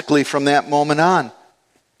drastically from that moment on.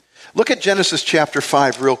 Look at Genesis chapter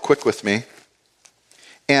 5 real quick with me.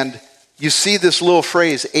 And you see this little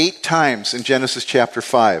phrase 8 times in Genesis chapter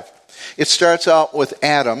 5. It starts out with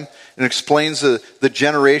Adam and explains the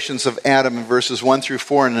generations of Adam in verses 1 through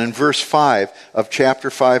 4. And in verse 5 of chapter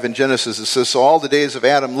 5 in Genesis, it says, so all the days of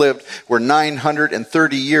Adam lived were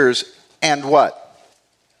 930 years, and what?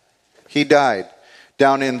 He died.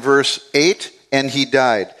 Down in verse 8, and he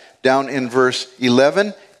died. Down in verse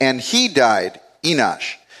 11, and he died,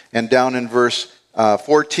 Enosh. And down in verse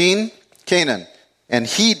 14, Canaan, and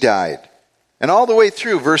he died. And all the way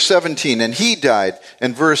through verse 17, and he died.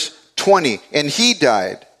 And verse 20, and he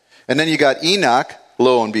died. And then you got Enoch.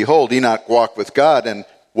 Lo and behold, Enoch walked with God and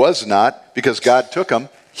was not, because God took him.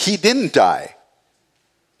 He didn't die.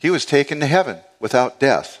 He was taken to heaven without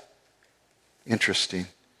death. Interesting.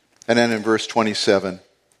 And then in verse 27,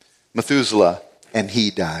 Methuselah, and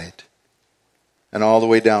he died. And all the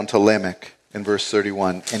way down to Lamech in verse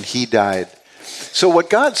 31, and he died. So what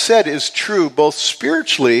God said is true both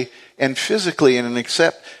spiritually and physically, and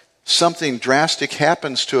except something drastic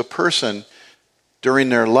happens to a person during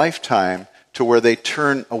their lifetime to where they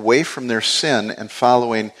turn away from their sin and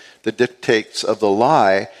following the dictates of the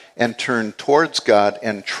lie and turn towards God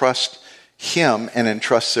and trust him and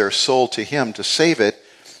entrust their soul to him to save it,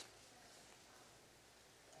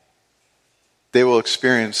 they will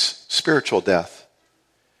experience spiritual death.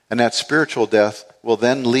 And that spiritual death will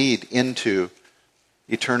then lead into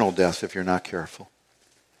eternal death if you're not careful.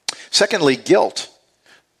 Secondly, guilt.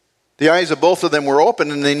 The eyes of both of them were open,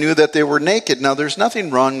 and they knew that they were naked. Now, there's nothing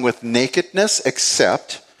wrong with nakedness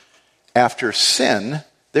except after sin,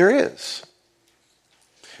 there is.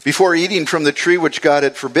 Before eating from the tree which God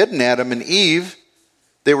had forbidden Adam and Eve,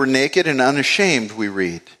 they were naked and unashamed, we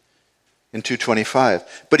read in 2:25.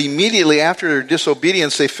 But immediately after their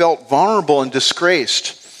disobedience, they felt vulnerable and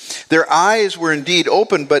disgraced. Their eyes were indeed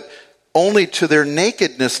open, but only to their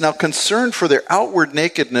nakedness. Now, concern for their outward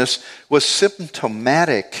nakedness was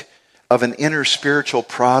symptomatic of an inner spiritual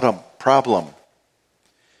problem.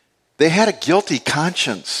 They had a guilty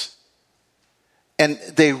conscience. And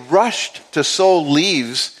they rushed to sew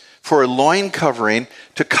leaves for a loin covering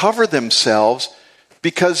to cover themselves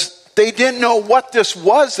because they didn't know what this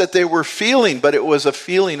was that they were feeling, but it was a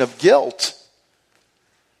feeling of guilt.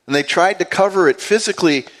 And they tried to cover it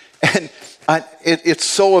physically. And it's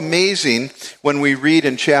so amazing when we read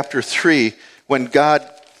in chapter 3, when God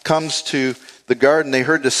comes to the garden, they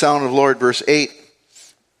heard the sound of the Lord, verse 8.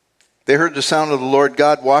 They heard the sound of the Lord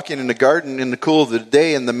God walking in the garden in the cool of the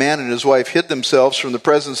day, and the man and his wife hid themselves from the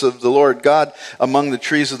presence of the Lord God among the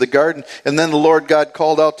trees of the garden. And then the Lord God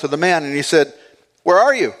called out to the man, and he said, "Where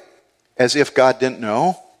are you?" As if God didn't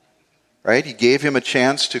know, right? He gave him a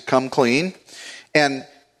chance to come clean. And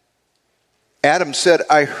Adam said,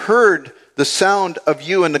 "I heard the sound of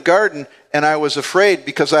you in the garden, and I was afraid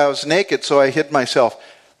because I was naked, so I hid myself."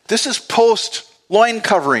 This is post-loin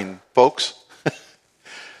covering, folks.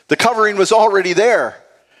 The covering was already there.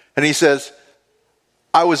 And he says,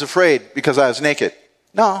 "I was afraid because I was naked."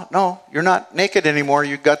 No, you're not naked anymore.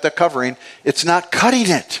 You got the covering. It's not cutting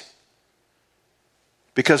it.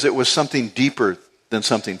 Because it was something deeper than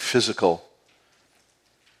something physical.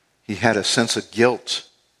 He had a sense of guilt.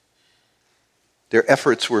 Their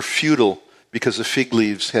efforts were futile because the fig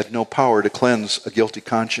leaves had no power to cleanse a guilty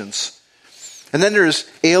conscience. And then there's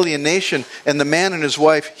alienation, and the man and his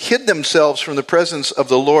wife hid themselves from the presence of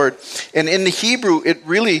the Lord. And in the Hebrew, it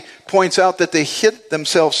really points out that they hid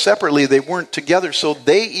themselves separately. They weren't together, so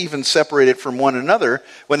they even separated from one another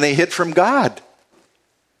when they hid from God.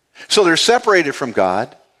 So they're separated from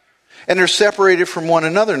God, and they're separated from one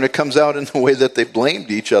another, and it comes out in the way that they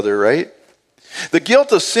blamed each other, right? The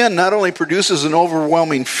guilt of sin not only produces an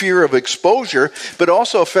overwhelming fear of exposure, but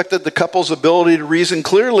also affected the couple's ability to reason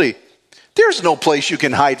clearly. There's no place you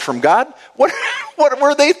can hide from God. What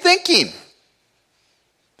were they thinking?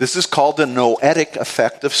 This is called the noetic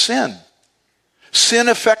effect of sin. Sin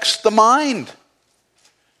affects the mind.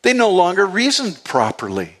 They no longer reasoned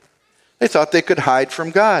properly. They thought they could hide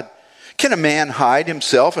from God. Can a man hide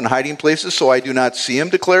himself in hiding places so I do not see him,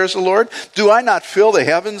 declares the Lord? Do I not fill the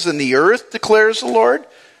heavens and the earth, declares the Lord?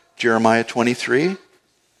 Jeremiah 23.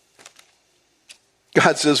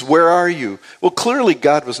 God says, "Where are you?" Well, clearly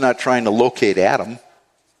God was not trying to locate Adam.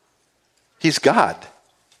 He's God.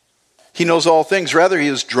 He knows all things. Rather, he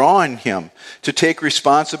is drawing him to take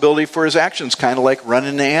responsibility for his actions, kind of like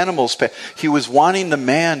running the animals. He was wanting the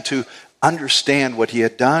man to understand what he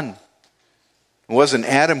had done. It wasn't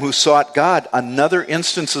Adam who sought God. Another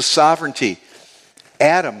instance of sovereignty.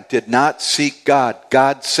 Adam did not seek God.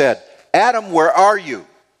 God said, "Adam, where are you?"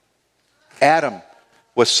 Adam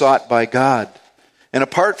was sought by God. And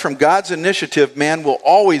apart from God's initiative, man will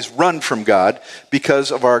always run from God because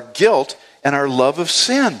of our guilt and our love of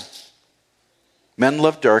sin. Men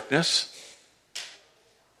love darkness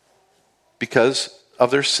because of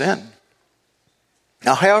their sin.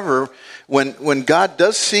 Now, however, when God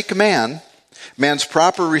does seek man, man's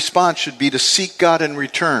proper response should be to seek God in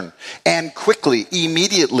return, and quickly,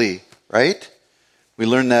 immediately, right? We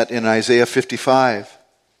learn that in Isaiah 55.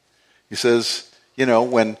 He says,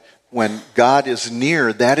 when God is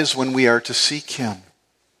near, that is when we are to seek him.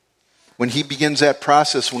 When he begins that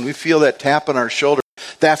process, when we feel that tap on our shoulder,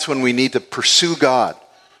 that's when we need to pursue God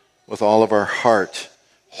with all of our heart,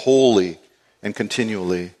 wholly and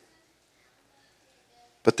continually.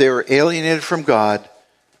 But they were alienated from God,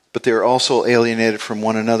 but they were also alienated from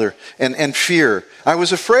one another. And fear. I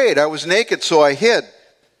was afraid. I was naked, so I hid.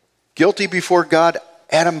 Guilty before God,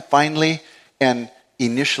 Adam finally and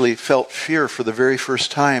initially felt fear for the very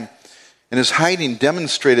first time. And his hiding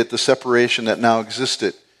demonstrated the separation that now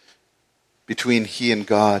existed between he and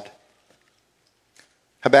God.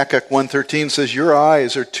 Habakkuk 1:13 says, "Your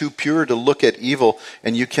eyes are too pure to look at evil,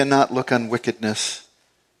 and you cannot look on wickedness."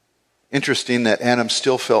 Interesting that Adam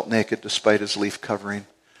still felt naked despite his leaf covering.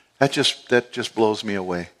 That just blows me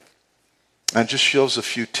away. And it just shows the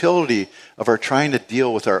futility of our trying to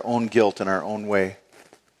deal with our own guilt in our own way.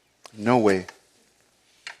 No way.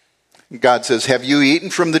 God says, "Have you eaten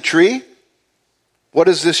from the tree? What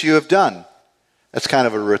is this you have done?" That's kind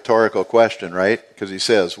of a rhetorical question, right? Because he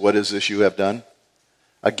says, "What is this you have done?"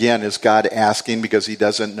 Again, is God asking because he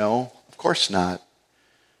doesn't know? Of course not.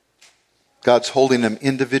 God's holding them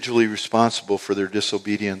individually responsible for their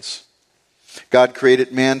disobedience. God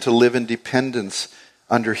created man to live in dependence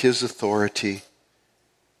under his authority.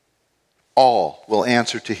 All will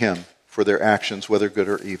answer to him for their actions, whether good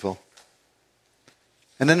or evil.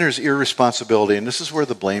 And then there's irresponsibility, and this is where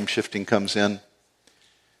the blame shifting comes in.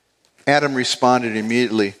 Adam responded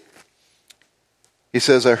immediately. He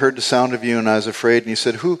says, I heard the sound of you and I was afraid. And he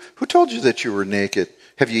said, Who told you that you were naked?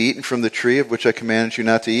 Have you eaten from the tree of which I commanded you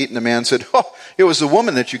not to eat? And the man said, it was the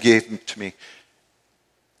woman that you gave to me.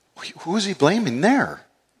 Who is he blaming there?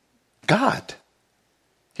 God.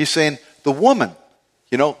 He's saying, the woman.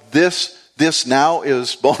 This now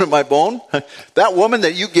is bone of my bone. That woman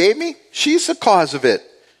that you gave me, she's the cause of it.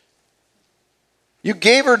 You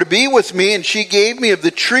gave her to be with me, and she gave me of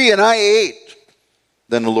the tree, and I ate.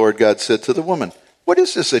 Then the Lord God said to the woman, what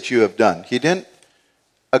is this that you have done? He didn't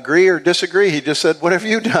agree or disagree. He just said, what have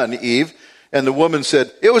you done, Eve? And the woman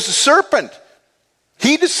said, it was the serpent.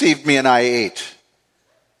 He deceived me, and I ate.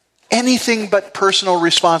 Anything but personal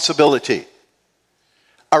responsibility.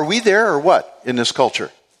 Are we there or what in this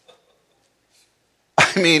culture?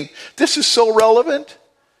 I mean, this is so relevant.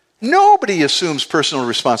 Nobody assumes personal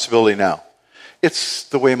responsibility now. It's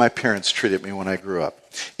the way my parents treated me when I grew up.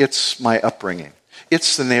 It's my upbringing.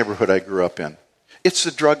 It's the neighborhood I grew up in. It's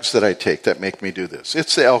the drugs that I take that make me do this.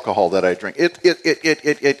 It's the alcohol that I drink.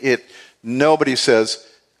 Nobody says,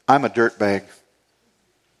 I'm a dirtbag.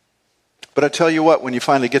 But I tell you what, when you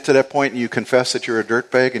finally get to that point and you confess that you're a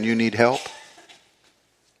dirtbag and you need help,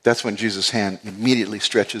 that's when Jesus' hand immediately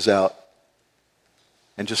stretches out.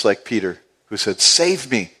 And just like Peter, who said, save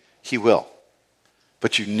me, he will.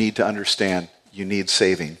 But you need to understand, you need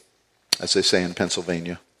saving, as they say in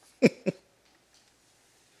Pennsylvania.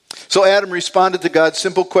 So Adam responded to God's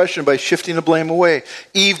simple question by shifting the blame away.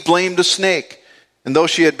 Eve blamed the snake. And though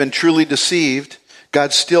she had been truly deceived,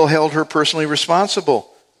 God still held her personally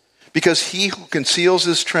responsible. Because he who conceals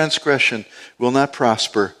his transgression will not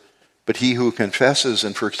prosper, but he who confesses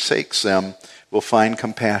and forsakes them will find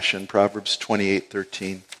compassion. Proverbs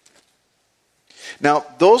 28:13. Now,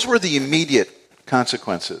 those were the immediate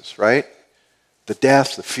consequences, right? The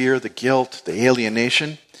death, the fear, the guilt, the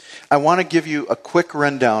alienation. I want to give you a quick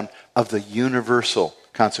rundown of the universal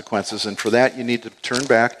consequences. And for that, you need to turn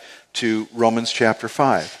back to Romans chapter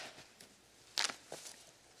 5.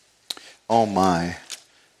 Oh my.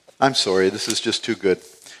 I'm sorry, this is just too good.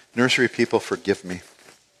 Nursery people, forgive me.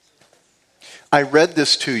 I read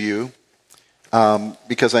this to you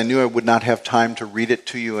because I knew I would not have time to read it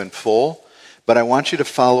to you in full. But I want you to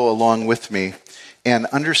follow along with me and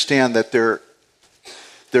understand that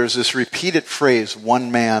there's this repeated phrase, one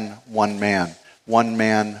man, one man. One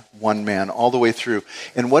man, one man, all the way through.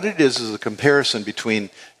 And what it is a comparison between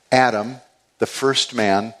Adam, the first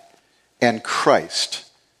man, and Christ,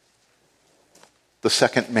 the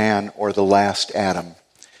second man or the last Adam.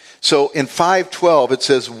 So in 5:12 it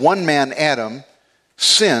says, one man, Adam,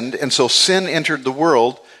 sinned, and so sin entered the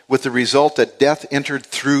world with the result that death entered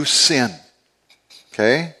through sin.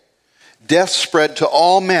 Okay? Death spread to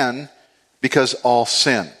all men because all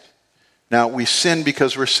sinned. Now, we sin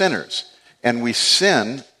because we're sinners. And we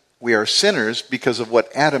are sinners because of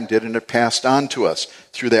what Adam did, and it passed on to us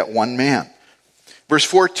through that one man. Verse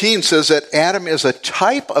 14 says that Adam is a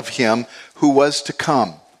type of him who was to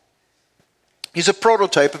come. He's a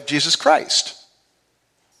prototype of Jesus Christ.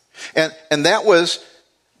 And that was,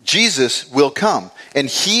 Jesus will come. And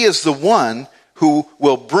he is the one who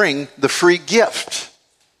will bring the free gift.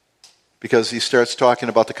 Because he starts talking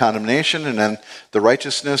about the condemnation and then the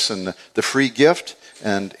righteousness and the free gift.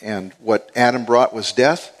 And what Adam brought was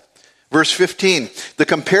death. Verse 15, the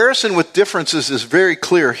comparison with differences is very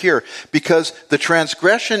clear here because the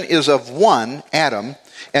transgression is of one, Adam,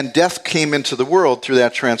 and death came into the world through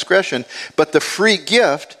that transgression. But the free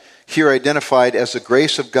gift, here identified as the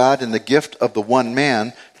grace of God and the gift of the one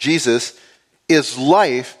man, Jesus, is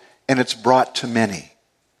life, and it's brought to many.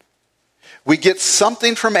 We get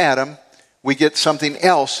something from Adam, we get something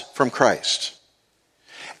else from Christ.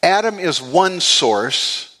 Adam is one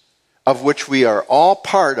source of which we are all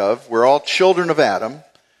part of. We're all children of Adam.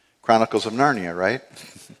 Chronicles of Narnia, right?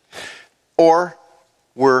 Or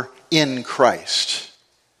we're in Christ.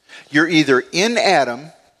 You're either in Adam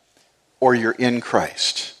or you're in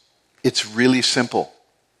Christ. It's really simple.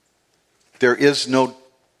 There is no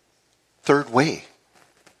third way.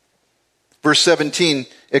 Verse 17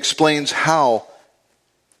 explains how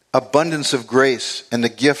abundance of grace and the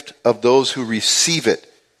gift of those who receive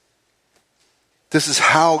it. This is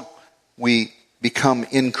how we become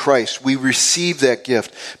in Christ. We receive that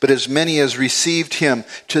gift. But as many as received him,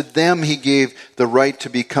 to them he gave the right to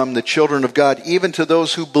become the children of God, even to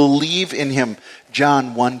those who believe in him.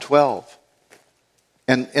 John 1:12.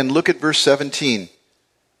 And look at verse 17.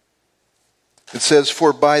 It says,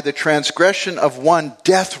 for by the transgression of one,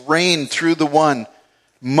 death reigned through the one.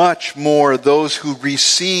 Much more those who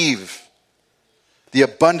receive the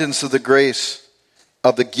abundance of the grace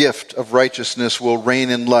of the gift of righteousness will reign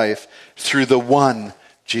in life through the one,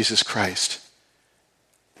 Jesus Christ.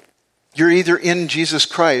 You're either in Jesus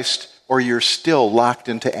Christ or you're still locked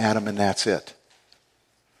into Adam, and that's it.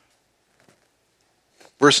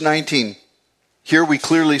 Verse 19. Here we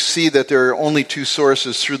clearly see that there are only two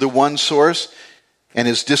sources. Through the one source and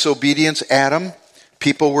his disobedience, Adam,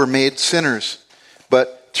 people were made sinners.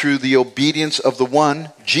 But through the obedience of the one,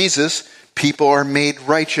 Jesus, people are made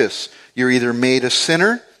righteous. You're either made a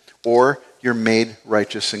sinner or you're made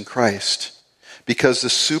righteous in Christ. Because the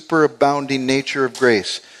superabounding nature of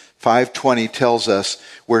grace, 5:20 tells us,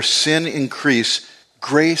 where sin increased,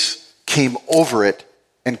 grace came over it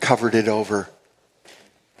and covered it over.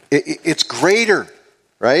 It's greater,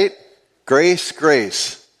 right? Grace,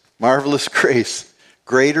 grace, marvelous grace,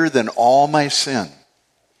 greater than all my sin.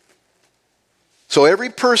 So every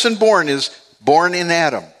person born is born in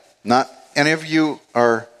Adam. Not any of you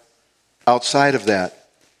are outside of that.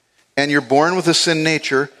 And you're born with a sin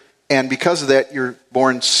nature, and because of that, you're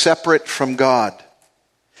born separate from God.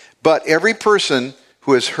 But every person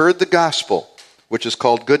who has heard the gospel, which is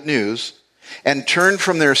called good news, and turned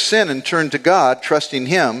from their sin and turned to God, trusting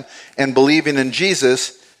him and believing in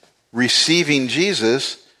Jesus, receiving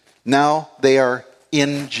Jesus, now they are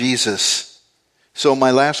in Jesus. So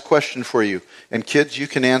my last question for you, and kids, you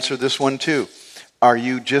can answer this one too. Are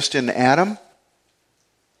you just in Adam,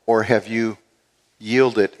 or have you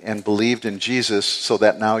yielded and believed in Jesus so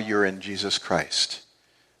that now you're in Jesus Christ?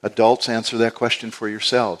 Adults, answer that question for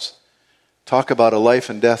yourselves. Talk about a life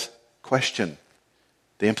and death question.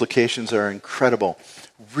 The implications are incredible.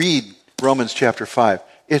 Read Romans chapter 5.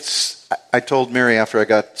 I told Mary after I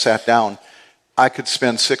got sat down, I could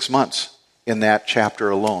spend 6 months in that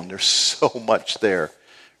chapter alone. There's so much there.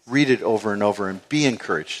 Read it over and over and be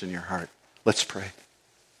encouraged in your heart. Let's pray.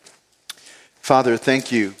 Father,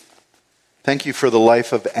 thank you. Thank you for the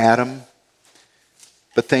life of Adam,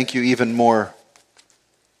 but thank you even more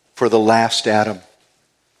for the last Adam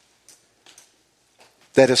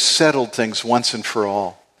that has settled things once and for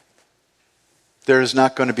all. There is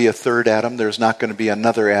not going to be a third Adam. There is not going to be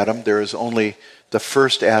another Adam. There is only the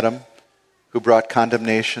first Adam who brought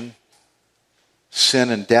condemnation, sin,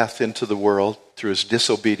 and death into the world through his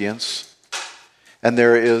disobedience. And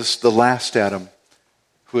there is the last Adam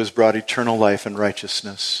who has brought eternal life and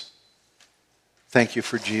righteousness. Thank you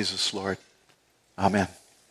for Jesus, Lord. Amen.